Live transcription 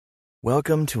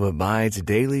Welcome to Abide's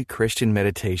Daily Christian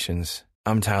Meditations.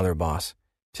 I'm Tyler Boss.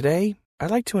 Today, I'd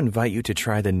like to invite you to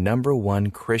try the #1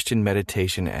 Christian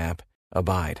meditation app,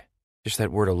 Abide. Just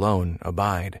that word alone,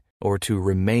 abide, or to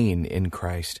remain in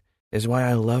Christ, is why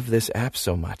I love this app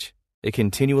so much. It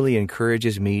continually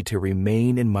encourages me to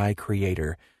remain in my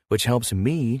Creator, which helps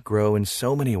me grow in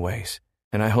so many ways.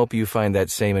 And I hope you find that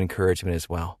same encouragement as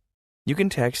well. You can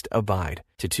text ABIDE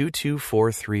to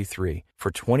 22433 for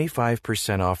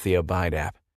 25% off the Abide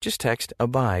app. Just text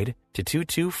ABIDE to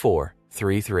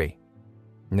 22433.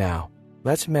 Now,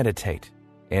 let's meditate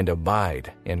and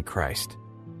abide in Christ.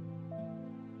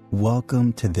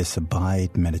 Welcome to this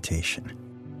Abide meditation.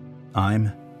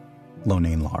 I'm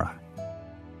Lonane Lara.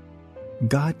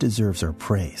 God deserves our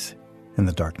praise in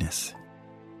the darkness.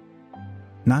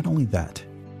 Not only that,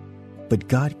 but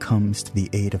God comes to the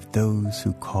aid of those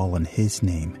who call on His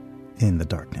name in the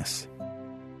darkness.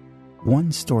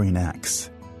 One story in Acts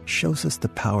shows us the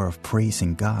power of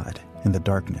praising God in the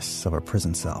darkness of a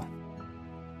prison cell.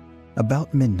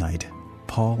 About midnight,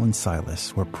 Paul and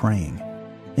Silas were praying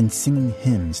and singing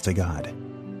hymns to God,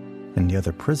 and the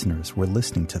other prisoners were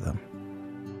listening to them.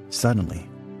 Suddenly,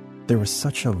 there was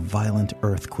such a violent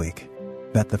earthquake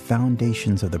that the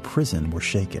foundations of the prison were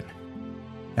shaken.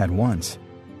 At once,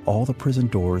 all the prison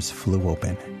doors flew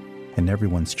open, and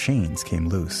everyone's chains came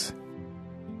loose.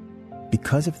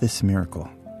 Because of this miracle,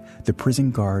 the prison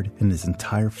guard and his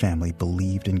entire family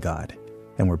believed in God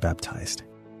and were baptized.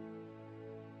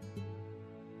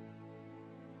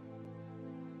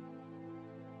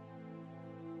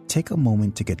 Take a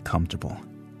moment to get comfortable.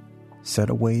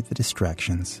 Set away the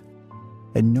distractions,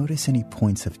 and notice any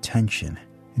points of tension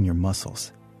in your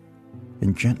muscles,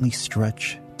 and gently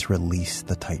stretch to release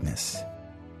the tightness.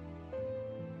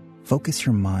 Focus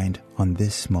your mind on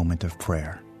this moment of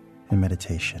prayer and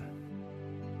meditation.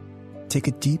 Take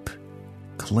a deep,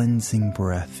 cleansing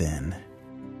breath in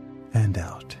and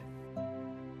out.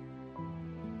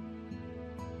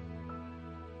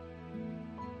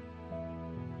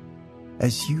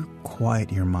 As you quiet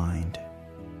your mind,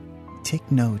 take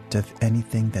note of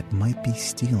anything that might be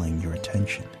stealing your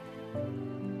attention,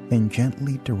 and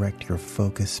gently direct your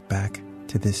focus back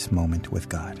to this moment with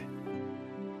God.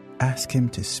 Ask Him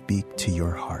to speak to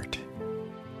your heart.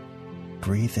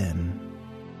 Breathe in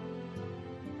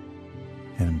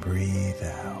and breathe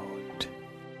out.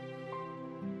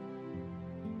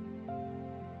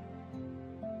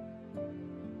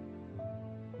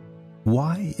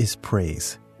 Why is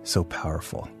praise so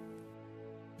powerful?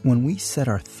 When we set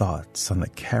our thoughts on the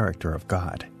character of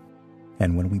God,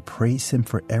 and when we praise Him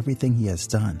for everything He has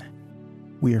done,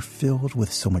 we are filled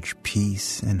with so much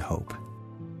peace and hope.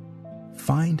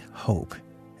 Find hope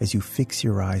as you fix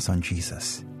your eyes on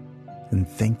Jesus and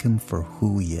thank Him for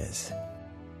who He is.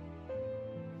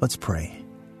 Let's pray.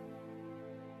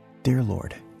 Dear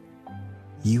Lord,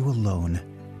 You alone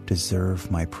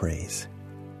deserve my praise.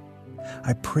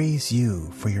 I praise You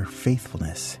for Your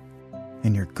faithfulness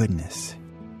and Your goodness.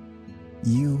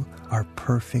 You are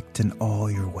perfect in all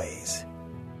Your ways.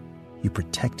 You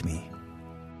protect me,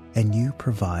 and You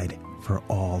provide for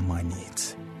all my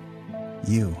needs.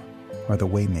 You are the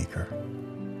Waymaker,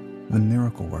 the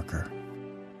Miracle Worker,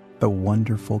 the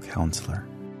Wonderful Counselor.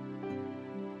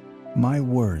 My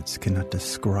words cannot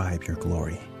describe Your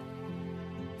glory.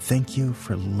 Thank You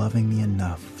for loving me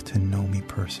enough to know me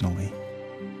personally.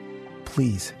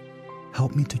 Please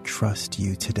help me to trust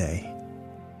You today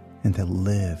and to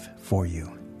live for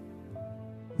You.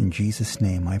 In Jesus'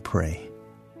 name I pray.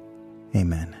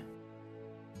 Amen.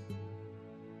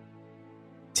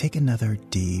 Take another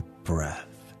deep breath.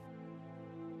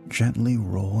 Gently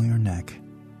roll your neck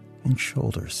and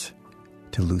shoulders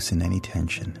to loosen any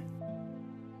tension.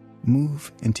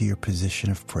 Move into your position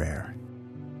of prayer.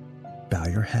 Bow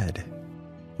your head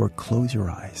or close your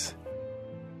eyes.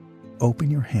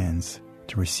 Open your hands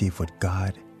to receive what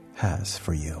God has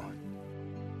for you.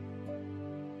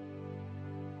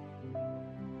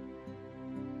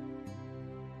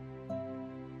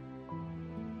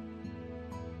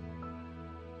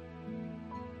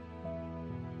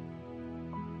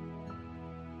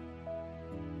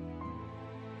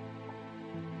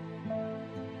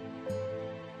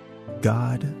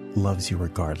 God loves you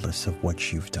regardless of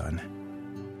what you've done,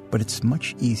 but it's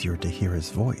much easier to hear His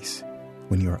voice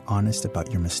when you are honest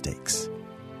about your mistakes.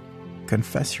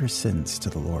 Confess your sins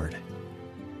to the Lord.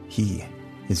 He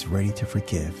is ready to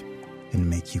forgive and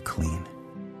make you clean.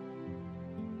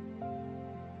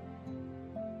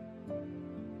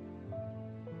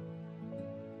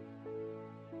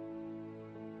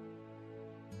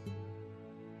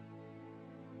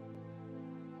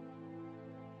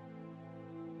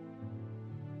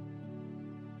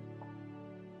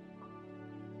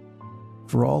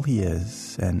 For all he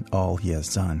is and all he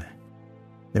has done,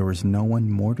 there is no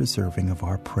one more deserving of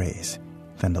our praise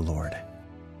than the Lord.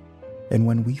 And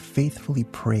when we faithfully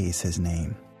praise his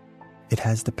name, it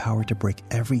has the power to break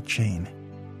every chain,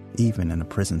 even in a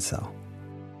prison cell.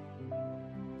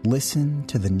 Listen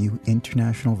to the New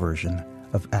International Version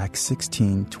of Acts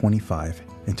 16:25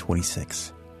 and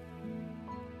 26.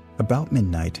 About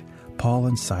midnight, Paul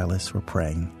and Silas were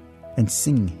praying and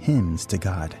singing hymns to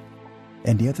God,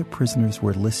 and the other prisoners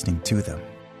were listening to them.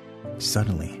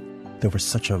 Suddenly, there was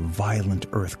such a violent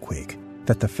earthquake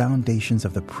that the foundations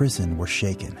of the prison were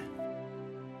shaken.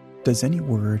 Does any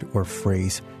word or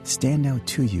phrase stand out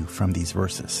to you from these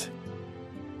verses?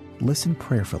 Listen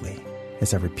prayerfully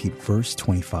as I repeat verse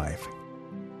 25.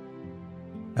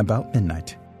 About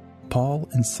midnight, Paul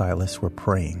and Silas were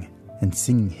praying and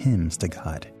singing hymns to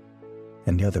God,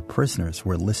 and the other prisoners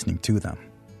were listening to them.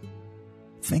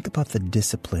 Think about the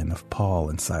discipline of Paul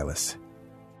and Silas.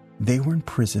 They were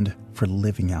imprisoned for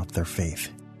living out their faith.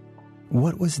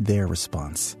 What was their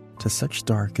response to such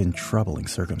dark and troubling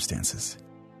circumstances?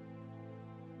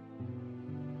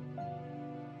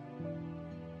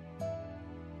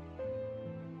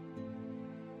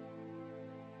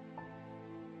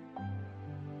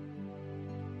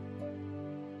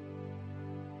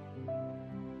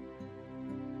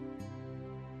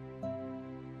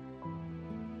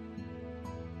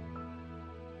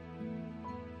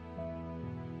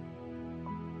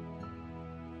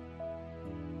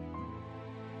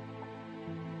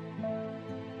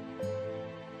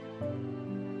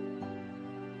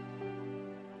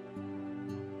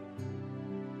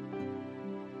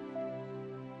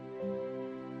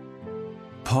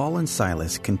 Paul and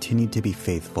Silas continued to be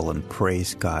faithful and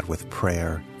praise God with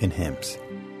prayer and hymns.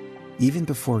 Even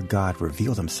before God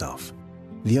revealed himself,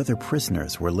 the other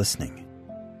prisoners were listening.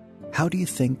 How do you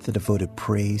think the devoted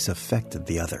praise affected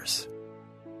the others?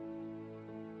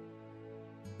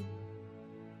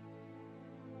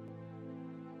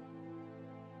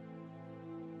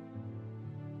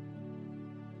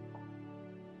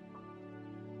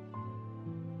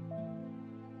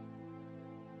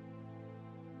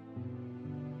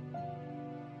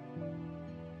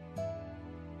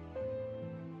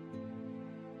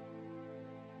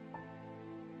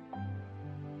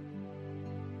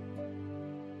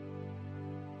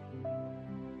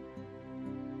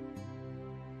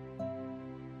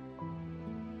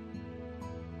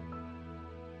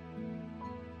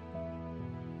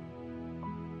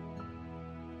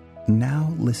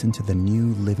 Now listen to the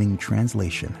New Living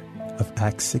Translation of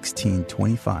Acts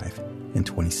 16:25 and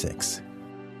 26.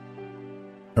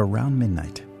 Around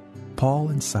midnight, Paul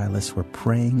and Silas were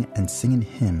praying and singing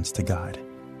hymns to God,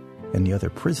 and the other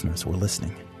prisoners were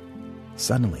listening.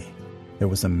 Suddenly, there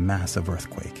was a massive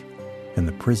earthquake, and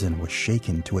the prison was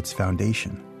shaken to its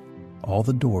foundation. All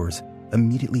the doors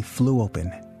immediately flew open,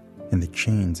 and the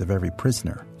chains of every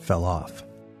prisoner fell off.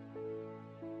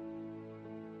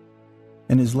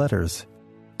 In his letters,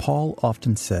 Paul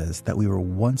often says that we were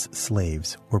once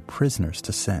slaves or prisoners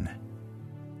to sin,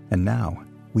 and now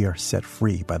we are set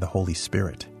free by the Holy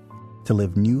Spirit to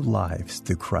live new lives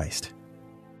through Christ.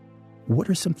 What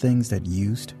are some things that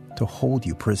used to hold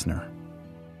you prisoner?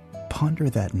 Ponder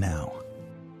that now.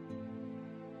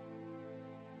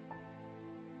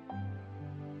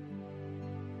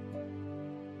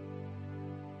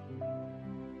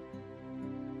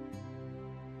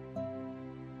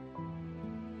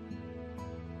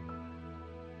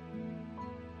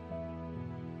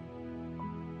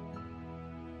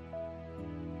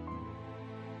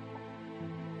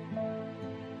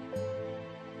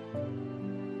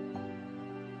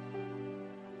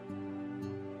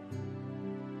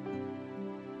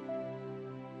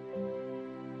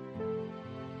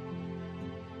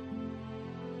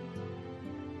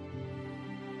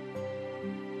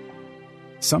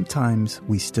 Sometimes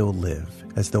we still live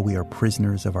as though we are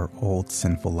prisoners of our old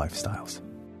sinful lifestyles.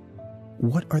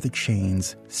 What are the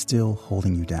chains still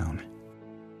holding you down?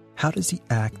 How does the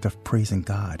act of praising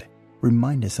God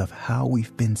remind us of how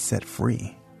we've been set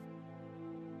free?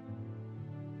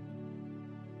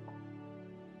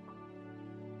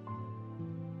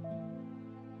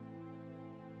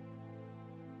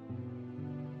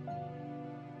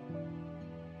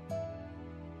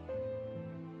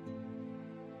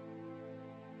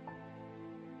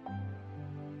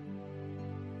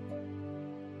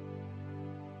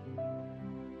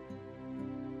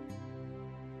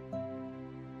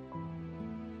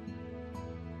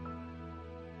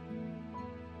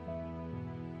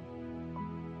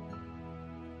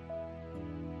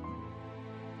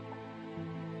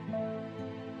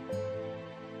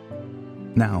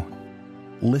 Now,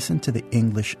 listen to the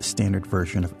English Standard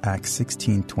Version of Acts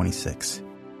 16:26.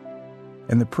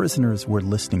 And the prisoners were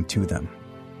listening to them,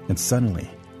 and suddenly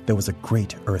there was a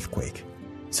great earthquake,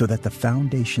 so that the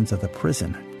foundations of the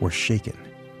prison were shaken.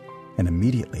 And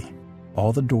immediately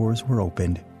all the doors were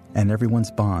opened, and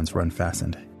everyone's bonds were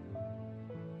unfastened.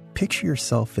 Picture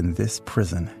yourself in this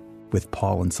prison with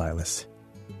Paul and Silas.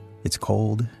 It's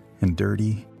cold and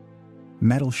dirty.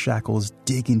 Metal shackles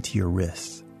dig into your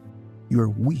wrists. You are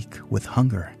weak with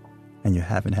hunger, and you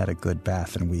haven't had a good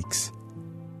bath in weeks.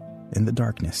 In the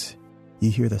darkness, you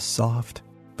hear the soft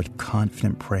but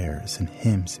confident prayers and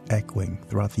hymns echoing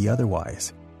throughout the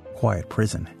otherwise quiet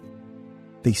prison.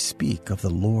 They speak of the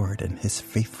Lord and His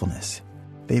faithfulness.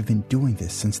 They've been doing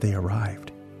this since they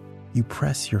arrived. You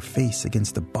press your face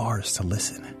against the bars to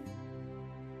listen.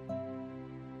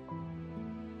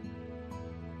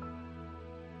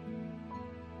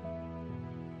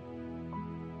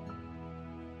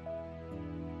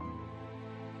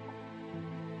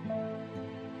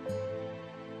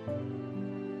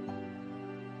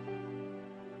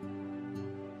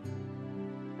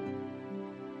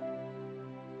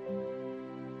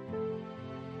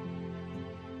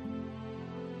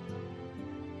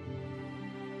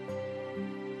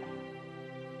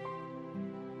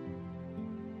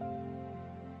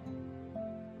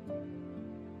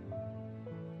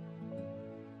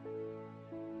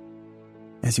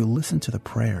 As you listen to the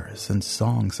prayers and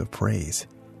songs of praise,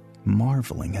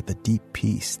 marveling at the deep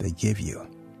peace they give you,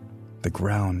 the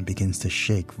ground begins to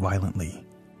shake violently.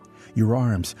 Your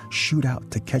arms shoot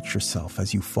out to catch yourself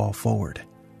as you fall forward.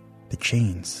 The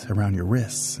chains around your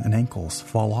wrists and ankles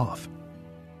fall off,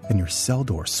 and your cell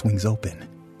door swings open.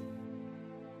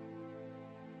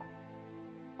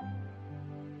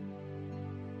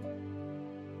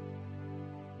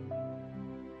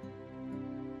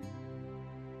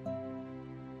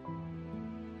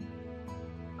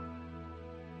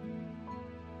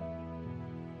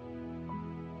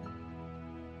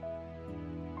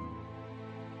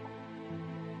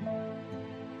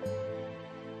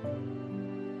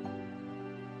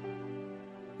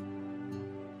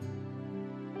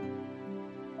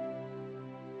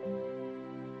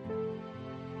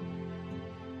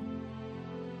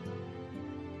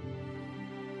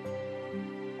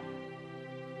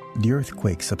 The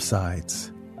earthquake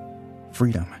subsides.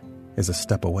 Freedom is a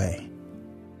step away.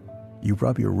 You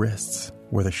rub your wrists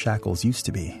where the shackles used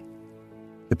to be.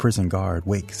 The prison guard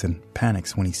wakes and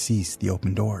panics when he sees the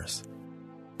open doors.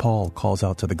 Paul calls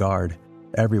out to the guard.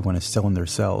 Everyone is still in their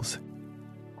cells.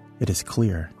 It is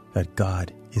clear that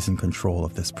God is in control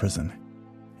of this prison,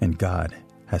 and God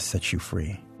has set you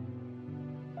free.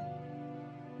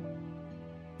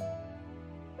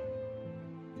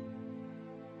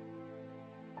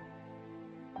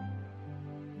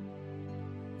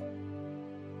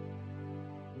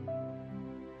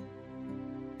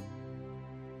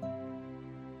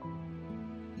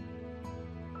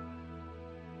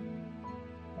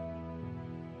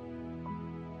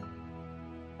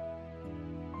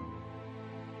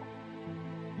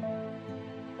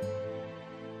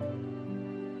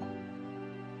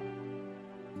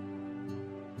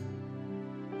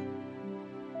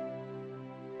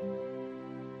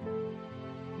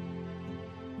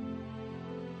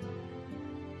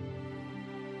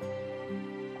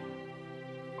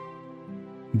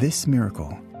 This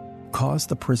miracle caused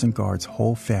the prison guard's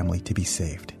whole family to be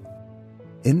saved.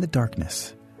 In the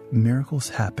darkness, miracles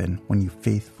happen when you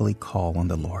faithfully call on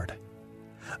the Lord.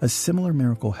 A similar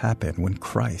miracle happened when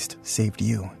Christ saved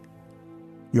you.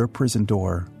 Your prison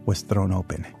door was thrown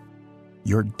open.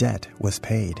 Your debt was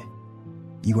paid.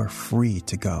 You are free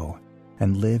to go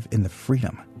and live in the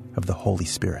freedom of the Holy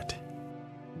Spirit.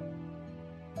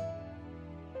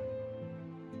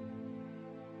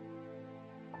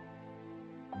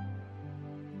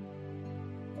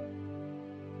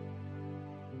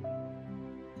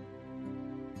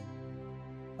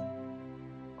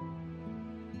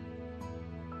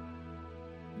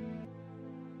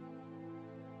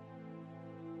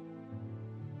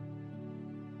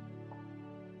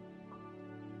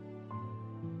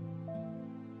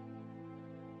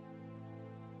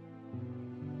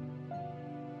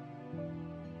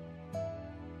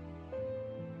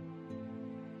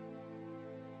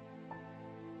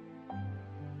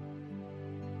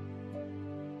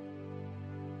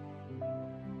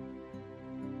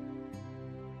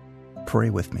 Pray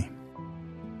with me.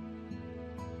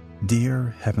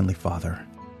 Dear Heavenly Father,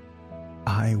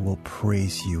 I will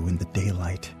praise you in the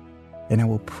daylight, and I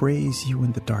will praise you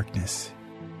in the darkness.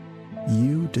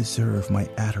 You deserve my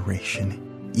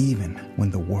adoration, even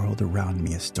when the world around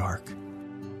me is dark.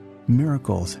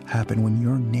 Miracles happen when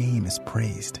your name is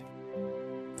praised.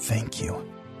 thank you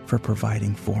for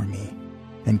providing for me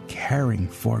and caring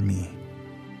for me.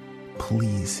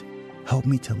 Please help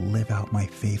me to live out my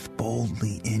faith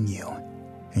boldly in you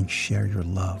and share your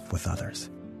love with others.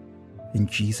 In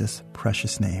Jesus'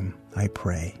 precious name, I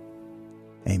pray.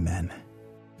 Amen.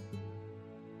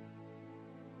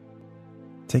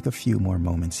 Take a few more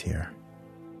moments here,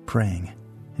 praying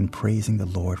and praising the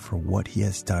Lord for what He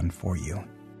has done for you.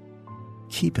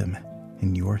 Keep Him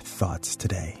in your thoughts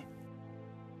today.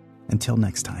 Until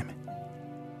next time,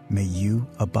 may you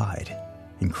abide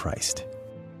in Christ.